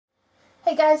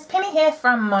Hey guys, Penny here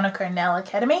from Monaco Nail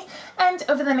Academy, and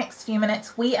over the next few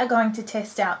minutes we are going to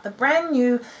test out the brand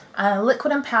new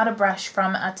liquid and powder brush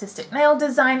from Artistic Nail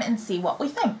Design and see what we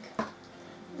think.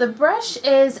 The brush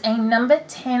is a number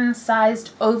 10 sized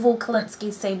oval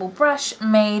Kolinsky sable brush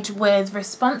made with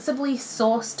responsibly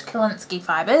sourced Kolinsky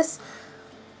fibers.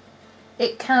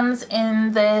 It comes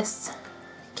in this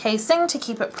casing to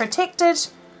keep it protected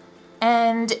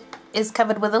and is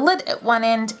covered with a lid at one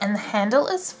end, and the handle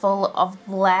is full of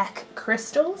black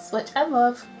crystals, which I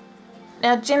love.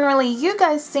 Now generally you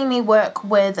guys see me work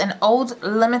with an old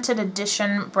limited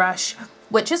edition brush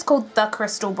which is called the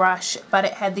crystal brush, but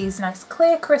it had these nice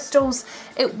clear crystals.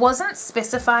 It wasn't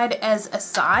specified as a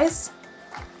size,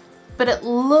 but it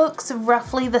looks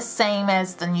roughly the same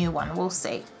as the new one. We'll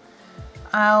see.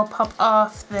 I'll pop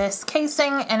off this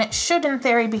casing and it should in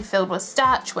theory be filled with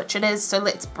starch, which it is, so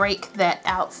let's break that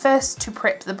out first to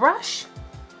prep the brush.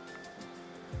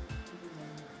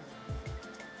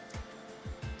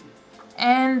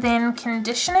 And then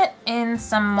condition it in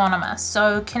some monomer.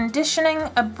 So conditioning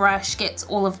a brush gets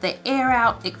all of the air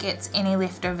out, it gets any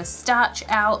leftover starch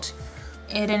out,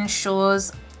 it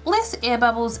ensures less air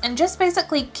bubbles and just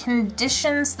basically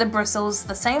conditions the bristles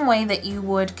the same way that you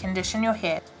would condition your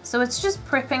hair. So it's just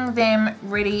prepping them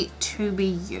ready to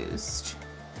be used.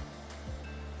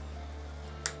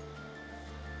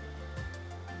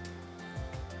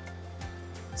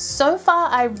 So far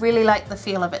I really like the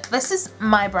feel of it. This is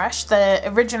my brush, the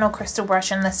original crystal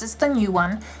brush, and this is the new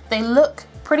one. They look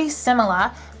pretty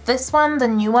similar. This one, the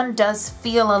new one, does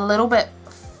feel a little bit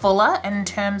fuller in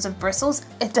terms of bristles.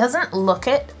 It doesn't look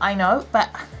it, I know,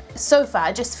 but so far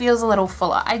it just feels a little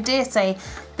fuller. I dare say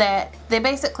that they're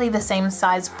basically the same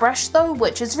size brush though,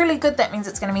 which is really good. That means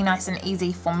it's going to be nice and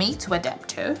easy for me to adapt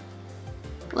to.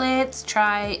 Let's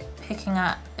try picking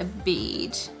up a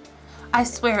bead. I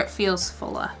swear it feels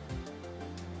fuller.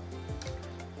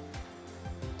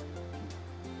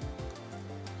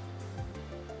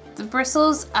 The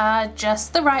bristles are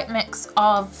just the right mix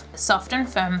of soft and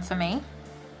firm for me.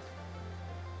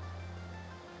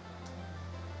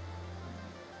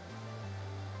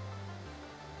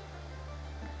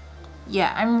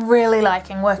 Yeah, I'm really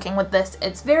liking working with this.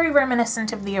 It's very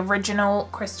reminiscent of the original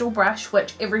crystal brush,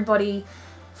 which everybody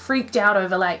freaked out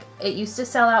over. Like, it used to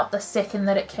sell out the second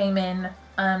that it came in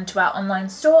to our online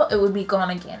store. It would be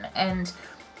gone again, and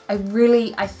I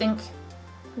think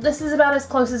this is about as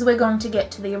close as we're going to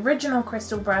get to the original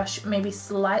crystal brush, maybe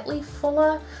slightly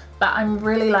fuller, but I'm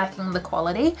really liking the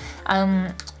quality.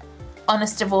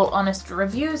 Honest of all honest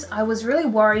reviews, I was really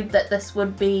worried that this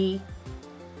would be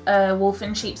wolf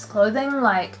in sheep's clothing,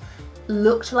 like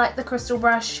looked like the crystal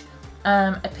brush,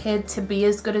 appeared to be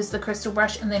as good as the crystal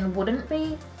brush and then wouldn't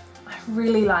be. I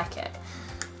really like it.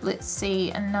 Let's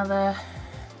see another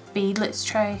bead. Let's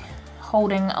try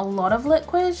holding a lot of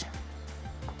liquid.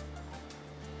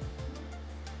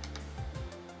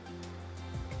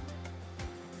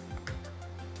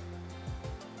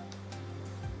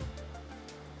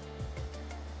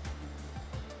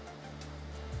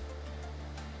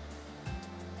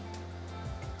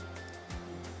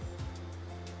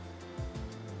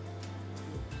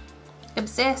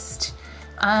 Obsessed.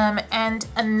 And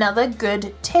another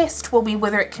good test will be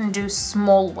whether it can do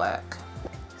small work.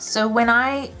 So when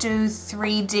I do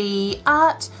 3D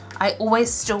art, I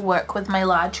always still work with my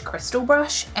large crystal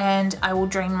brush, and I will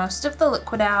drain most of the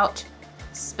liquid out,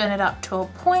 spin it up to a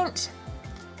point,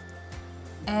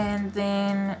 and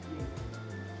then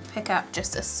pick up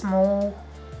just a small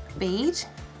bead.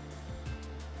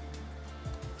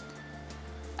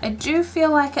 I do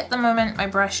feel like at the moment my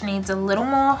brush needs a little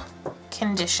more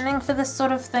conditioning for this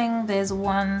sort of thing. There's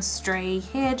one stray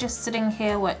hair just sitting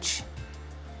here which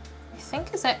I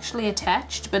think is actually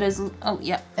attached, but is, oh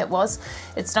yeah, it was.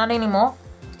 It's not anymore.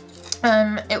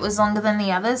 It was longer than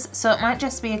the others, so it might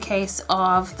just be a case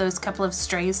of those couple of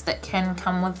strays that can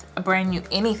come with a brand new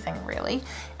anything really,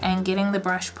 and getting the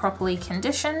brush properly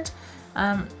conditioned.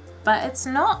 But it's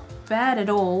not bad at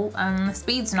all. The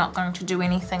speed's not going to do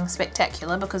anything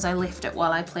spectacular because I left it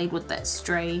while I played with that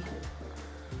stray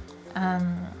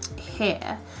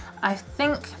hair. I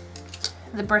think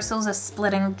the bristles are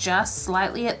splitting just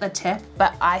slightly at the tip,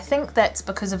 but I think that's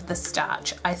because of the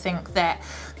starch. I think that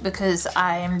because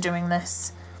I am doing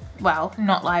this, well,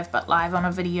 not live but live on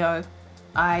a video,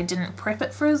 I didn't prep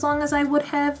it for as long as I would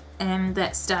have, and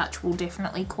that starch will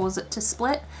definitely cause it to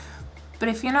split. But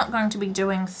if you're not going to be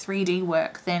doing 3D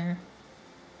work, then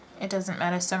it doesn't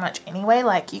matter so much anyway.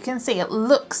 Like, you can see it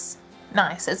looks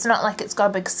nice. It's not like it's got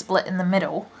a big split in the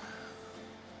middle.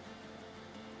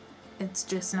 It's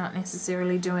just not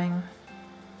necessarily doing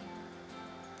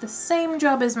the same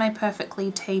job as my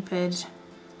perfectly tapered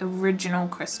original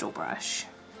crystal brush.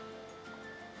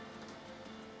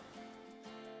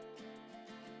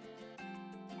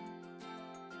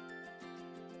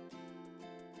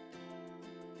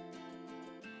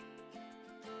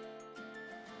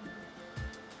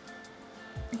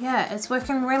 Yeah, it's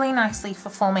working really nicely for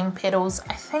forming petals.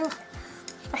 I think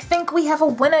we have a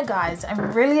winner, guys.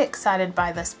 I'm really excited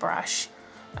by this brush.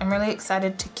 I'm really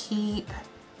excited to keep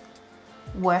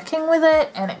working with it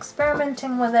and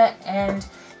experimenting with it and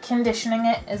conditioning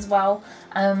it as well.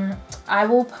 I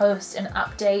will post an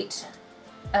update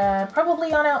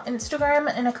probably on our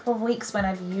Instagram in a couple of weeks when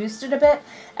I've used it a bit.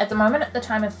 At the moment, at the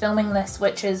time of filming this,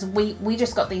 which is we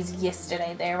just got these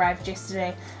yesterday, they arrived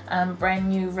yesterday, brand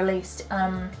new released,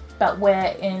 but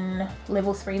we're in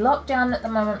level 3 lockdown at the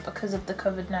moment because of the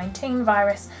COVID-19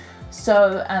 virus,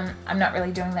 so I'm not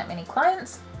really doing that many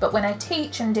clients, but when I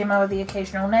teach and demo the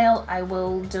occasional nail, I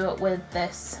will do it with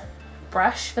this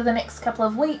brush for the next couple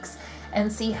of weeks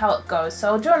and see how it goes. So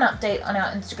I'll do an update on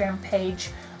our Instagram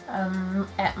page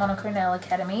at Monaco Nail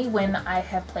Academy when I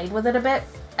have played with it a bit.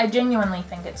 I genuinely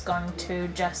think it's going to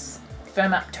just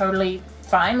firm up totally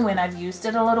fine when I've used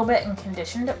it a little bit and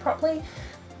conditioned it properly,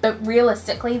 but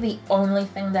realistically the only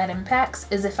thing that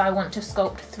impacts is if I want to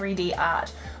sculpt 3D art,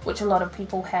 which a lot of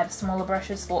people have smaller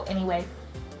brushes for anyway.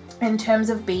 In terms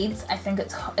of beads, I think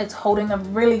it's holding a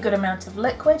really good amount of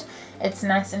liquid. It's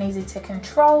nice and easy to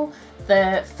control.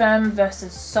 The firm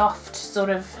versus soft sort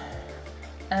of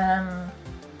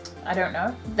I don't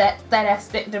know, that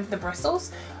aspect of the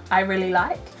bristles I really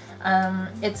like.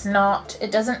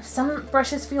 It doesn't, some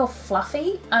brushes feel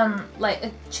fluffy,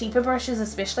 like cheaper brushes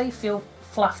especially feel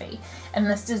fluffy, and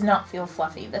this does not feel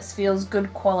fluffy. This feels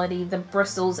good quality. The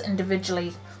bristles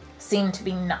individually seem to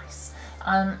be nice.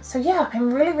 So yeah,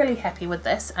 I'm really happy with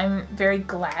this. I'm very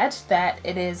glad that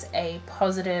it is a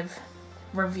positive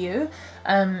review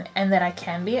and that I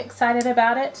can be excited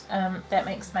about it. That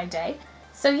makes my day.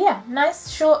 So yeah, nice,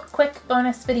 short, quick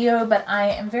bonus video, but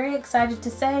I am very excited to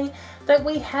say that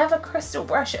we have a crystal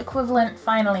brush equivalent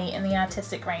finally in the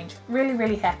artistic range.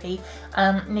 Really happy.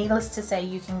 Needless to say,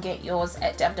 you can get yours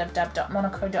at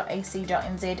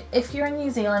www.monaco.ac.nz if you're in New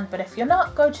Zealand, but if you're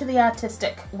not, go to the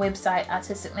artistic website,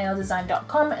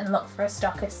 artisticnaildesign.com, and look for a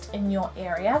stockist in your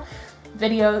area.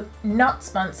 Video not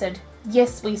sponsored.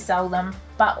 Yes, we sell them,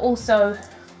 but also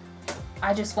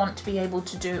I just want to be able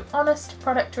to do honest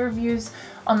product reviews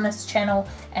on this channel,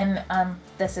 and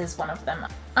this is one of them.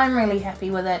 I'm really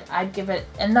happy with it. I'd give it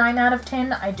a 9 out of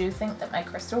 10. I do think that my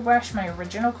crystal brush, my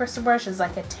original crystal brush, is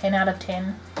like a 10 out of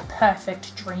 10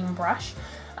 perfect dream brush.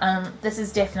 This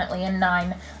is definitely a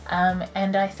 9,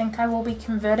 and I think I will be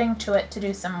converting to it to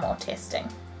do some more testing.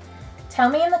 Tell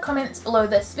me in the comments below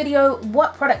this video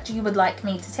what product you would like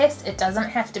me to test. It doesn't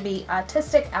have to be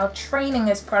artistic. Our training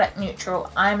is product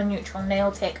neutral. I'm a neutral nail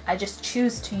tech. I just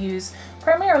choose to use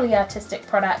primarily artistic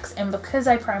products, and because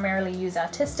I primarily use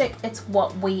artistic, it's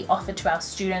what we offer to our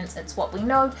students. It's what we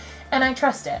know, and I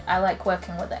trust it. I like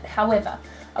working with it. However,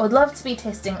 I would love to be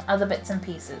testing other bits and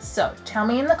pieces. So tell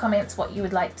me in the comments what you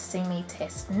would like to see me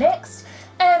test next.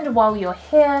 And while you're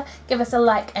here, give us a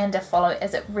like and a follow,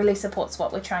 as it really supports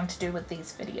what we're trying to do with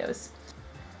these videos.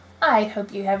 I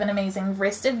hope you have an amazing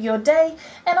rest of your day,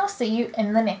 and I'll see you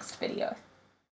in the next video.